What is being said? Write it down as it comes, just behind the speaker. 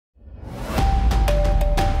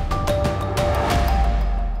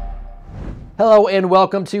Hello and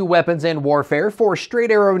welcome to Weapons and Warfare for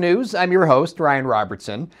Straight Arrow News. I'm your host, Ryan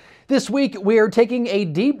Robertson. This week, we are taking a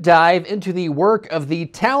deep dive into the work of the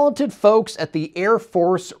talented folks at the Air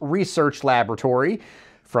Force Research Laboratory.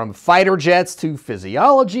 From fighter jets to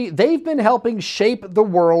physiology, they've been helping shape the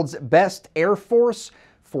world's best Air Force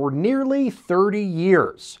for nearly 30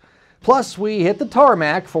 years. Plus, we hit the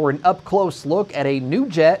tarmac for an up-close look at a new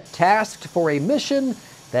jet tasked for a mission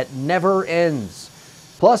that never ends.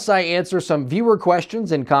 Plus, I answer some viewer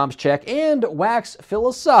questions in Comms Check and wax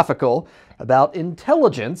philosophical about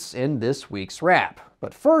intelligence in this week's wrap.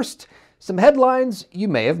 But first, some headlines you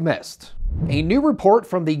may have missed. A new report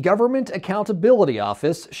from the Government Accountability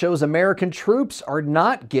Office shows American troops are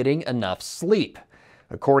not getting enough sleep.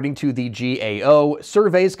 According to the GAO,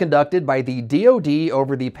 surveys conducted by the DoD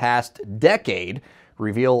over the past decade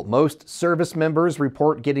reveal most service members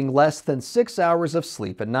report getting less than 6 hours of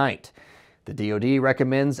sleep a night. The DoD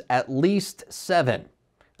recommends at least 7.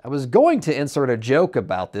 I was going to insert a joke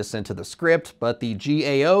about this into the script, but the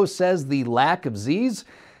GAO says the lack of Z's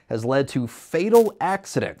has led to fatal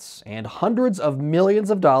accidents and hundreds of millions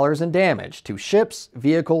of dollars in damage to ships,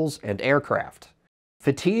 vehicles, and aircraft.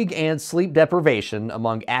 Fatigue and sleep deprivation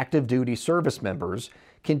among active duty service members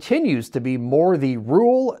continues to be more the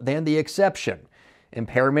rule than the exception.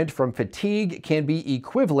 Impairment from fatigue can be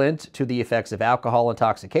equivalent to the effects of alcohol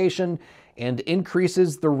intoxication and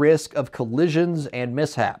increases the risk of collisions and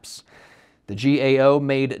mishaps. The GAO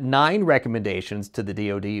made 9 recommendations to the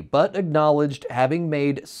DoD, but acknowledged having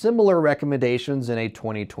made similar recommendations in a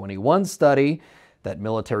 2021 study that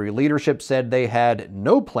military leadership said they had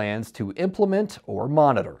no plans to implement or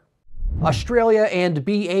monitor. Australia and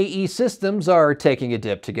BAE Systems are taking a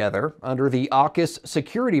dip together. Under the AUKUS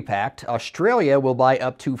Security Pact, Australia will buy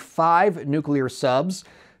up to 5 nuclear subs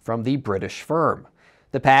from the British firm.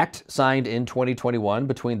 The pact, signed in 2021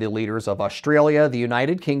 between the leaders of Australia, the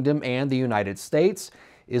United Kingdom, and the United States,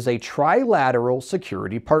 is a trilateral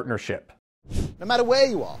security partnership. No matter where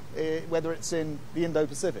you are, whether it's in the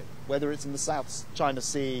Indo-Pacific, whether it's in the South China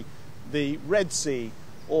Sea, the Red Sea,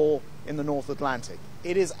 or in the North Atlantic,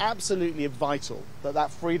 it is absolutely vital that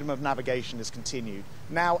that freedom of navigation is continued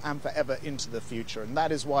now and forever into the future. And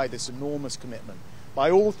that is why this enormous commitment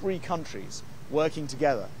by all 3 countries working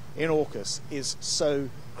together in AUKUS is so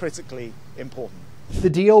critically important. The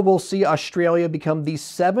deal will see Australia become the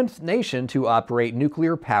 7th nation to operate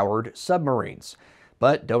nuclear-powered submarines.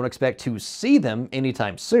 But don't expect to see them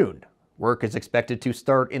anytime soon. Work is expected to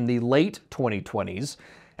start in the late 2020s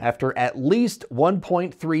after at least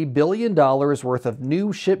 $1.3 billion worth of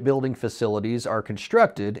new shipbuilding facilities are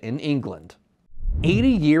constructed in England. 80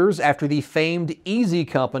 years after the famed Easy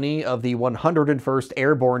Company of the 101st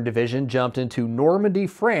Airborne Division jumped into Normandy,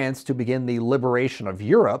 France to begin the liberation of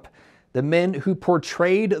Europe, the men who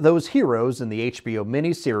portrayed those heroes in the HBO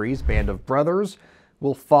miniseries Band of Brothers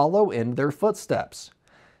will follow in their footsteps.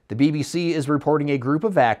 The BBC is reporting a group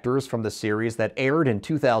of actors from the series that aired in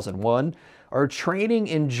 2001 are training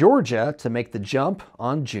in Georgia to make the jump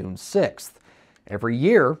on June 6th. Every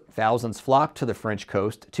year, thousands flock to the French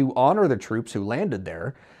coast to honor the troops who landed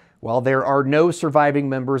there. While there are no surviving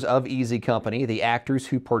members of Easy Company, the actors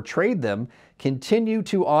who portrayed them continue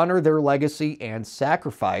to honor their legacy and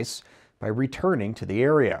sacrifice by returning to the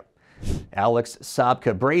area. Alex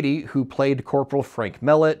Sabka Brady, who played Corporal Frank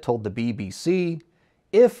Mellett, told the BBC,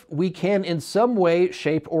 "If we can in some way,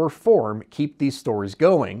 shape, or form keep these stories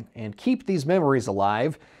going and keep these memories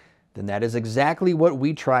alive, then that is exactly what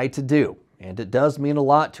we try to do, and it does mean a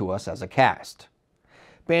lot to us as a cast."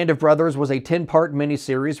 Band of Brothers was a 10-part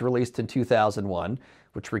miniseries released in 2001,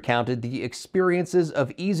 which recounted the experiences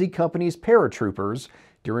of Easy Company's paratroopers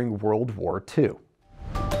during World War II.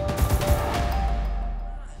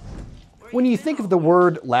 When you think of the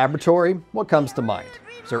word laboratory, what comes to mind?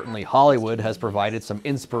 Certainly Hollywood has provided some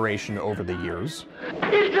inspiration over the years.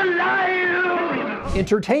 It's alive!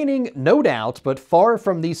 Entertaining, no doubt, but far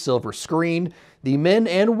from the silver screen, the men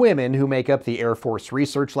and women who make up the Air Force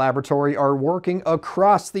Research Laboratory are working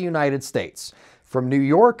across the United States, from New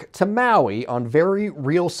York to Maui, on very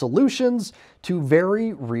real solutions to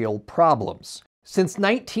very real problems. Since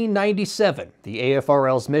 1997, the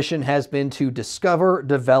AFRL's mission has been to discover,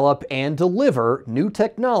 develop, and deliver new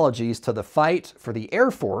technologies to the fight for the Air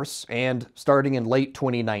Force and, starting in late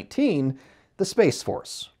 2019, the Space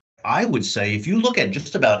Force. I would say if you look at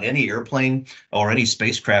just about any airplane or any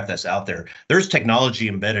spacecraft that's out there, there's technology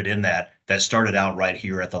embedded in that started out right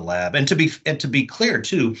here at the lab. And to be clear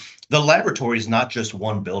too, the laboratory is not just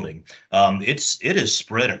one building. It is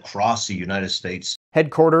spread across the United States.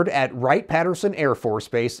 Headquartered at Wright-Patterson Air Force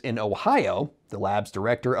Base in Ohio, the lab's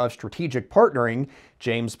Director of Strategic Partnering,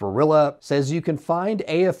 James Barilla, says you can find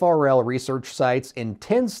AFRL research sites in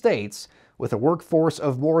 10 states with a workforce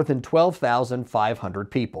of more than 12,500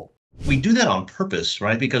 people. We do that on purpose,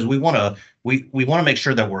 right? Because we want to make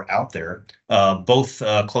sure that we're out there, both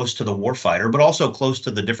close to the warfighter, but also close to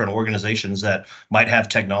the different organizations that might have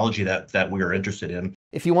technology that we are interested in.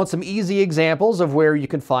 If you want some easy examples of where you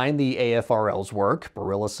can find the AFRL's work,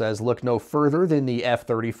 Barilla says look no further than the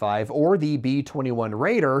F-35 or the B-21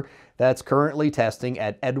 Raider that's currently testing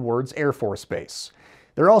at Edwards Air Force Base.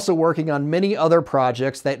 They're also working on many other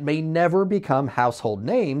projects that may never become household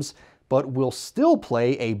names, but will still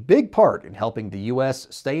play a big part in helping the U.S.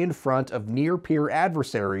 stay in front of near-peer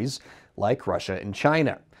adversaries like Russia and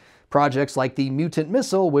China. Projects like the Mutant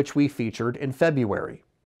Missile, which we featured in February.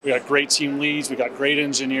 We got great team leads, we got great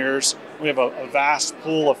engineers, we have a vast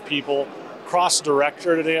pool of people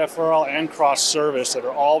cross-director at AFRL and cross-service that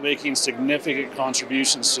are all making significant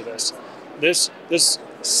contributions to this. This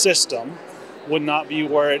system would not be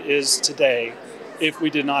where it is today if we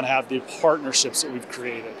did not have the partnerships that we've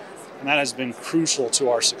created. And that has been crucial to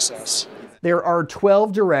our success. There are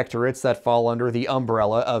 12 directorates that fall under the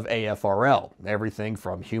umbrella of AFRL, everything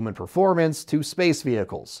from human performance to space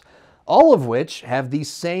vehicles, all of which have the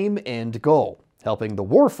same end goal, helping the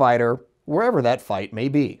warfighter wherever that fight may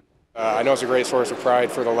be. I know it's a great source of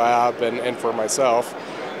pride for the lab and for myself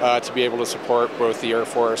to be able to support both the Air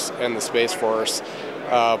Force and the Space Force,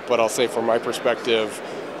 but I'll say from my perspective,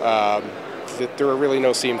 that there are really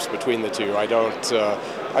no seams between the two. I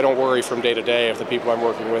don't worry from day to day if the people I'm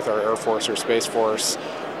working with are Air Force or Space Force.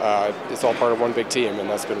 It's all part of one big team, and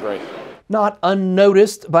that's been great. Not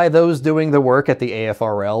unnoticed by those doing the work at the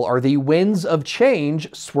AFRL are the winds of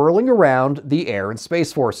change swirling around the air and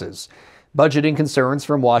space forces. Budgeting concerns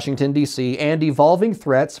from Washington, D.C., and evolving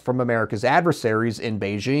threats from America's adversaries in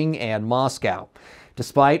Beijing and Moscow.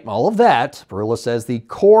 Despite all of that, Barilla says the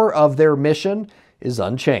core of their mission is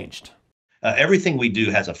unchanged. Everything we do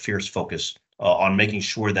has a fierce focus on making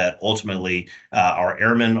sure that ultimately our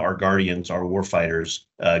airmen, our guardians, our warfighters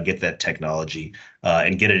get that technology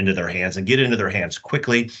and get it into their hands, and get it into their hands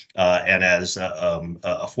quickly and as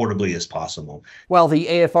affordably as possible. While the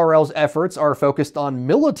AFRL's efforts are focused on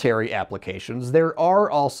military applications, there are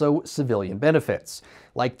also civilian benefits,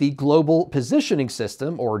 like the Global Positioning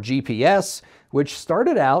System, or GPS, which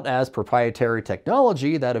started out as proprietary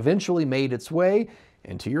technology that eventually made its way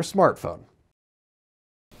into your smartphone.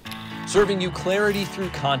 Serving you clarity through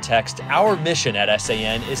context, our mission at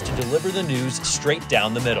SAN is to deliver the news straight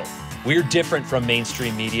down the middle. We're different from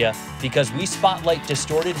mainstream media because we spotlight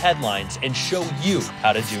distorted headlines and show you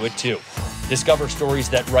how to do it too. Discover stories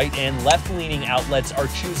that right and left-leaning outlets are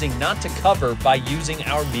choosing not to cover by using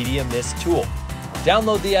our Media Mist tool.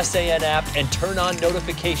 Download the SAN app and turn on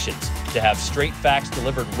notifications to have straight facts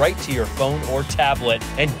delivered right to your phone or tablet,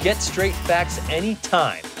 and get straight facts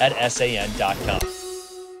anytime at SAN.com.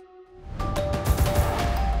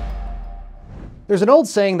 There's an old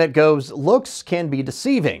saying that goes, looks can be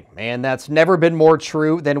deceiving, and that's never been more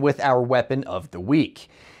true than with our weapon of the week.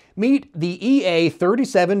 Meet the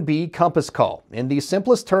EA-37B Compass Call. In the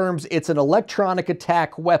simplest terms, it's an electronic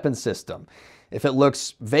attack weapon system. If it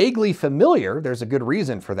looks vaguely familiar, there's a good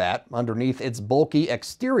reason for that. Underneath its bulky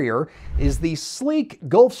exterior is the sleek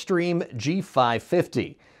Gulfstream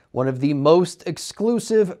G550, one of the most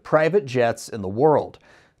exclusive private jets in the world.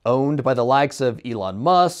 Owned by the likes of Elon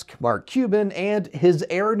Musk, Mark Cuban, and His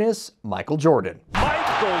Airness Michael Jordan.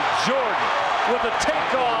 Michael Jordan with a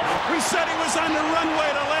takeoff. We said he was on the runway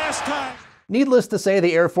the last time. Needless to say,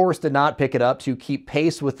 the Air Force did not pick it up to keep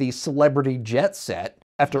pace with the celebrity jet set.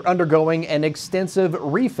 After undergoing an extensive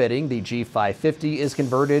refitting, the G550 is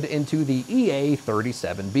converted into the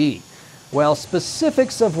EA-37B. While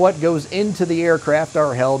specifics of what goes into the aircraft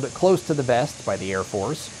are held close to the vest by the Air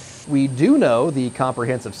Force, we do know the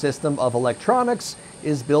comprehensive system of electronics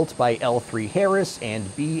is built by L3 Harris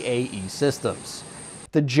and BAE Systems.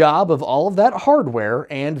 The job of all of that hardware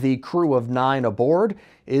and the crew of 9 aboard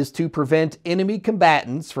is to prevent enemy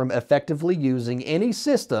combatants from effectively using any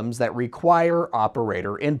systems that require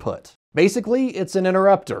operator input. Basically, it's an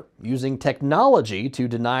interrupter, using technology to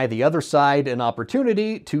deny the other side an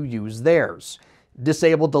opportunity to use theirs.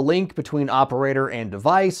 Disable the link between operator and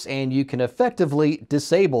device, and you can effectively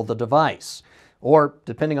disable the device. Or,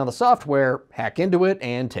 depending on the software, hack into it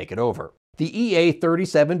and take it over. The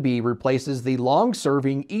EA-37B replaces the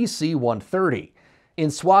long-serving EC-130.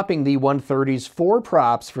 In swapping the 130's 4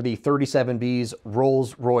 props for the 37B's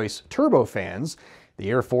Rolls-Royce turbofans, the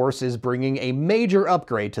Air Force is bringing a major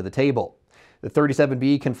upgrade to the table. The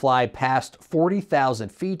 37B can fly past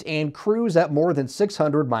 40,000 feet and cruise at more than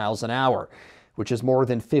 600 miles an hour, which is more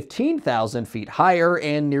than 15,000 feet higher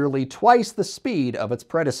and nearly twice the speed of its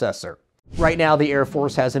predecessor. Right now, the Air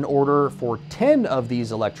Force has an order for 10 of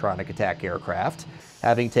these electronic attack aircraft,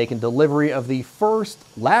 having taken delivery of the first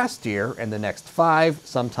last year and the next 5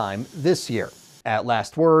 sometime this year. At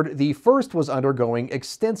last word, the first was undergoing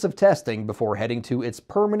extensive testing before heading to its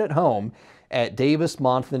permanent home at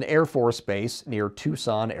Davis-Monthan Air Force Base near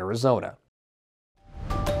Tucson, Arizona.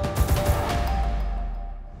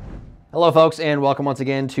 Hello, folks, and welcome once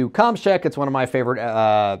again to Comms Check. It's one of my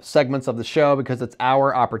favorite segments of the show because it's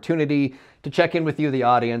our opportunity to check in with you, the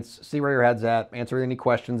audience, see where your head's at, answer any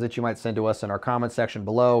questions that you might send to us in our comment section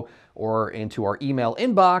below or into our email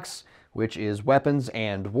inbox, which is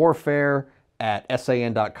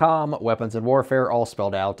weaponsandwarfare@san.com. Weapons and Warfare, all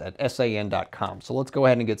spelled out, at san.com. So let's go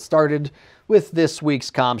ahead and get started with this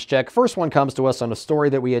week's Comms Check. First one comes to us on a story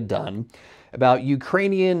that we had done about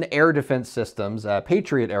Ukrainian air defense systems,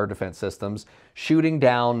 Patriot air defense systems, shooting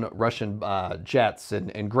down Russian jets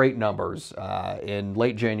in great numbers in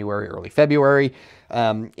late January, early February.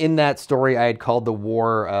 In that story, I had called the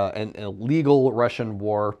war an illegal Russian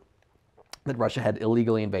war that Russia had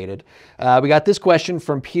illegally invaded. We got this question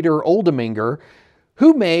from Peter Oldeminger.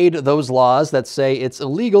 Who made those laws that say it's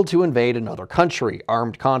illegal to invade another country?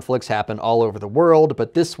 Armed conflicts happen all over the world,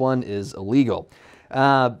 but this one is illegal.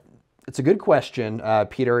 It's a good question,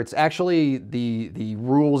 Peter. It's actually the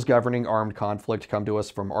rules governing armed conflict come to us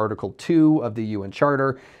from Article 2 of the UN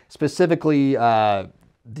Charter. Specifically,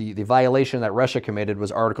 the violation that Russia committed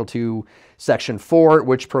was Article 2, Section 4,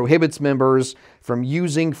 which prohibits members from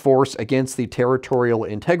using force against the territorial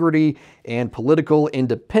integrity and political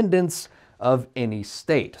independence of any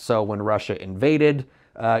state. So when Russia invaded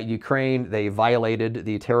Ukraine, they violated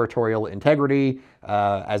the territorial integrity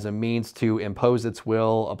as a means to impose its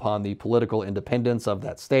will upon the political independence of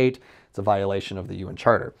that state. It's a violation of the UN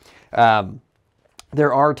Charter.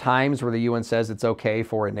 There are times where the UN says it's okay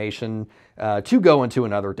for a nation to go into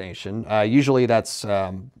another nation. Usually that's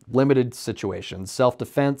limited situations.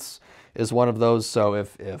 Self-defense is one of those. So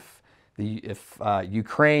if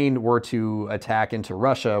Ukraine were to attack into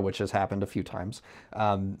Russia, which has happened a few times,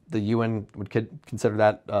 the UN would consider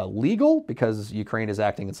that legal because Ukraine is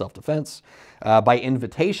acting in self-defense. By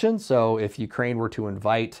invitation, so if Ukraine were to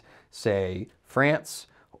invite, say, France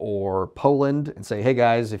or Poland and say, hey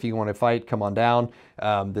guys, if you want to fight, come on down,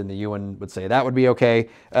 then the UN would say that would be okay.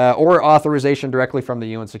 Or authorization directly from the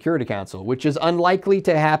UN Security Council, which is unlikely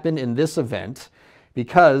to happen in this event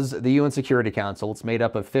because the UN Security Council, it's made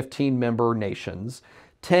up of 15-member nations,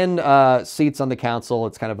 10 seats on the council.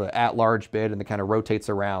 It's kind of an at-large bid and it kind of rotates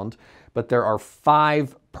around. But there are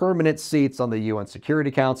 5 permanent seats on the UN Security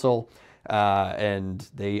Council. And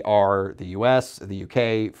they are the US, the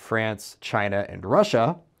UK, France, China, and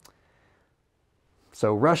Russia.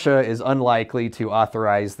 So Russia is unlikely to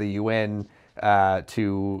authorize the UN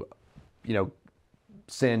to,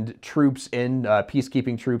 send troops in,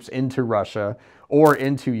 peacekeeping troops into Russia or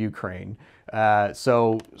into Ukraine.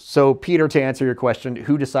 So Peter, to answer your question,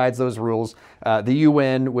 who decides those rules? The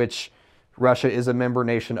UN, which Russia is a member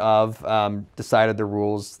nation of, decided the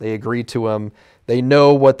rules. They agreed to them. They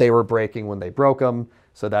know what they were breaking when they broke them.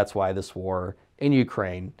 So that's why this war in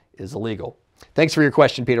Ukraine is illegal. Thanks for your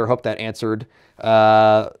question, Peter. Hope that answered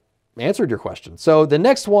your question. So the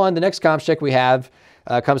next comms check we have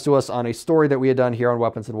comes to us on a story that we had done here on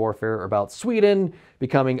Weapons and Warfare about Sweden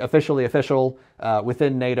becoming officially official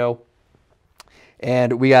within NATO.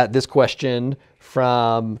 And we got this question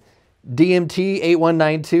from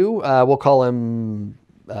DMT8192. We'll call him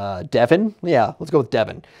Devin. Yeah, let's go with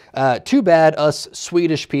Devin. Too bad us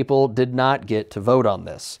Swedish people did not get to vote on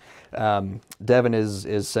this. Devin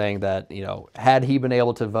is saying that, had he been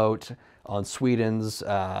able to vote on Sweden's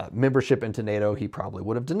membership into NATO, he probably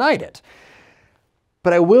would have denied it.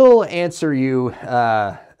 But I will answer you,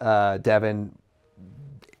 Devin.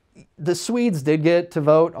 The Swedes did get to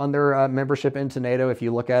vote on their membership into NATO, if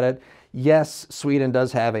you look at it. Yes, Sweden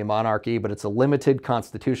does have a monarchy, but it's a limited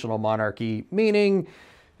constitutional monarchy, meaning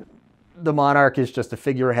the monarch is just a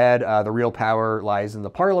figurehead. The real power lies in the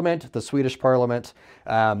parliament, the Swedish parliament.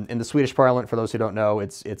 In the Swedish parliament, for those who don't know,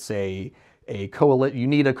 it's a coalition. You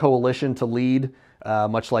need a coalition to lead,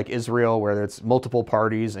 much like Israel, where it's multiple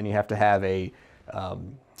parties, and you have to have a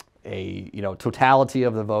totality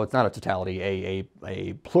of the votes, not a totality,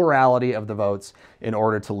 a plurality of the votes in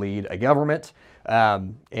order to lead a government.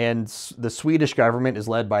 And the Swedish government is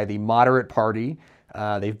led by the moderate party.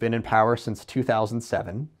 They've been in power since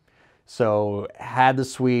 2007. So had the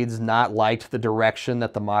Swedes not liked the direction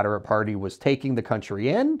that the moderate party was taking the country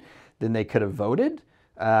in, then they could have voted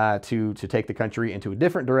to take the country into a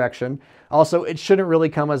different direction. Also, it shouldn't really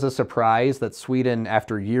come as a surprise that Sweden,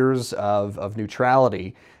 after years of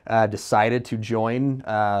neutrality, decided to join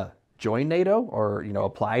NATO, or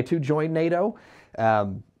apply to join NATO.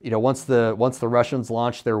 Once the Russians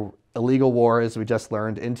launched their illegal war, as we just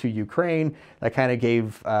learned, into Ukraine, that kind of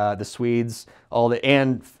gave the Swedes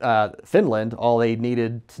and Finland all they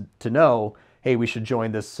needed to know. Hey, we should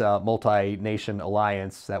join this multi-nation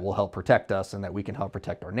alliance that will help protect us and that we can help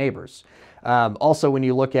protect our neighbors. Also, when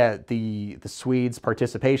you look at the Swedes'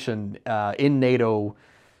 participation in NATO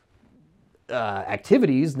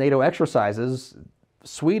activities, NATO exercises,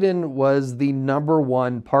 Sweden was the number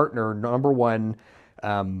one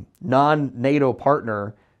non-NATO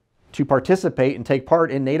partner to participate and take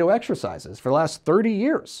part in NATO exercises for the last 30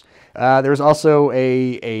 years. There's also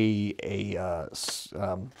a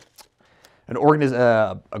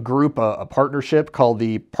group, a partnership called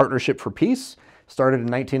the Partnership for Peace, started in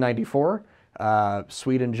 1994.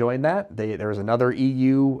 Sweden joined that. There was another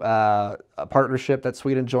EU partnership that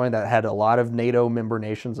Sweden joined that had a lot of NATO member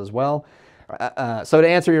nations as well. So to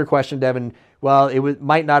answer your question, Devin, well, it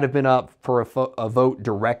might not have been up for a vote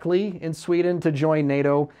directly in Sweden to join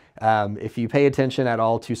NATO. If you pay attention at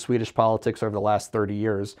all to Swedish politics over the last 30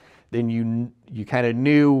 years, then you kind of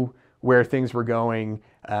knew where things were going,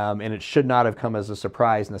 and it should not have come as a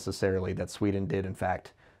surprise necessarily that Sweden did, in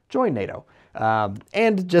fact, join NATO.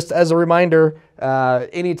 And just as a reminder,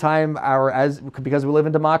 anytime because we live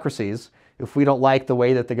in democracies, if we don't like the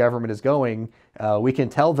way that the government is going, we can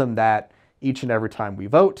tell them that each and every time we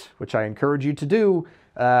vote, which I encourage you to do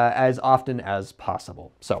as often as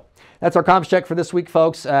possible. So that's our comms check for this week,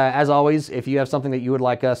 folks. As always, if you have something that you would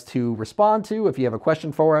like us to respond to, if you have a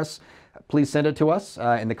question for us, please send it to us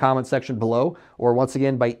in the comment section below, or once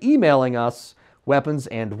again by emailing us,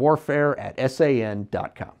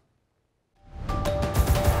 weaponsandwarfare@san.com.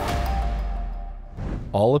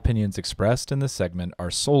 All opinions expressed in this segment are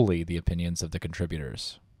solely the opinions of the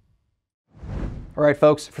contributors. All right,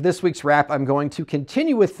 folks, for this week's wrap, I'm going to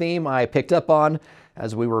continue a theme I picked up on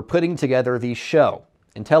as we were putting together the show,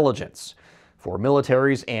 intelligence. For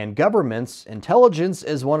militaries and governments, intelligence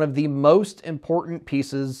is one of the most important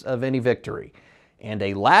pieces of any victory, and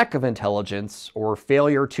a lack of intelligence or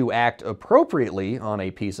failure to act appropriately on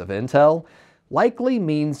a piece of intel likely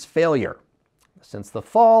means failure. Since the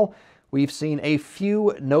fall, we've seen a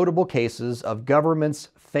few notable cases of governments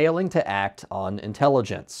failing to act on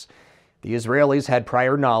intelligence. The Israelis had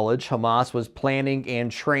prior knowledge Hamas was planning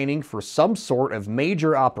and training for some sort of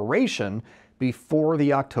major operation before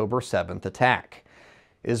the October 7th attack.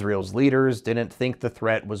 Israel's leaders didn't think the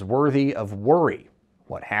threat was worthy of worry.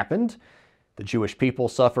 What happened? The Jewish people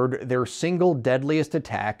suffered their single deadliest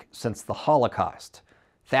attack since the Holocaust.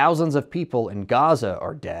 Thousands of people in Gaza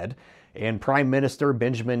are dead, and Prime Minister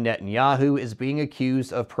Benjamin Netanyahu is being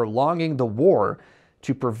accused of prolonging the war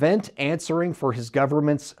to prevent answering for his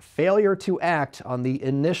government's failure to act on the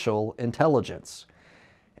initial intelligence.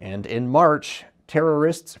 And in March,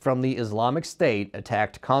 terrorists from the Islamic State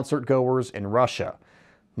attacked concertgoers in Russia.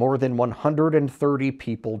 More than 130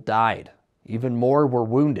 people died. Even more were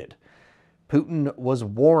wounded. Putin was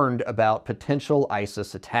warned about potential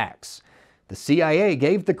ISIS attacks. The CIA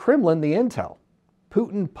gave the Kremlin the intel.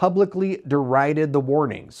 Putin publicly derided the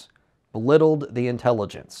warnings, belittled the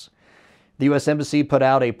intelligence. The U.S. Embassy put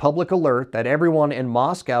out a public alert that everyone in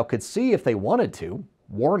Moscow could see if they wanted to,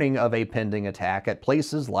 warning of a pending attack at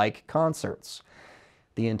places like concerts.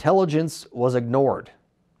 The intelligence was ignored.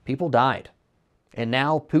 People died. And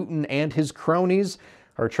now Putin and his cronies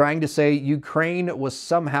are trying to say Ukraine was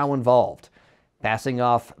somehow involved, passing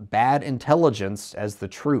off bad intelligence as the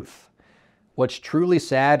truth. What's truly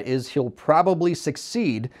sad is he'll probably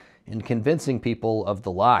succeed in convincing people of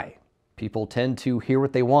the lie. People tend to hear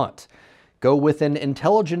what they want, go with an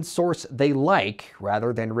intelligence source they like,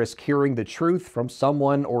 rather than risk hearing the truth from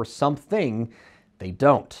someone or something they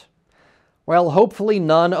don't. Well, hopefully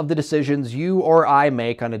none of the decisions you or I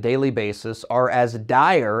make on a daily basis are as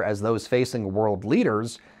dire as those facing world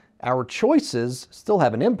leaders. Our choices still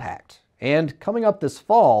have an impact. And coming up this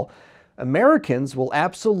fall, Americans will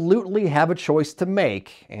absolutely have a choice to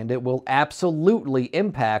make, and it will absolutely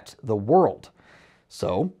impact the world.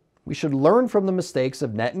 So, we should learn from the mistakes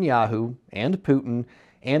of Netanyahu and Putin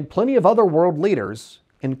and plenty of other world leaders,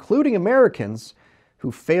 including Americans,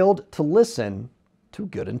 who failed to listen to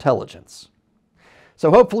good intelligence.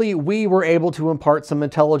 So hopefully we were able to impart some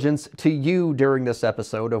intelligence to you during this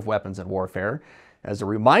episode of Weapons and Warfare. As a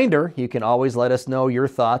reminder, you can always let us know your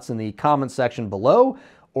thoughts in the comment section below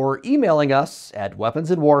or emailing us at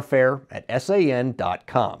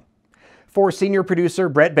weaponsandwarfare@san.com. For senior producer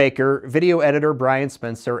Brett Baker, video editor Brian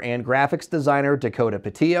Spencer, and graphics designer Dakota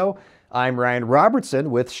Patillo, I'm Ryan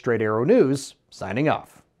Robertson with Straight Arrow News, signing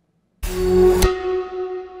off.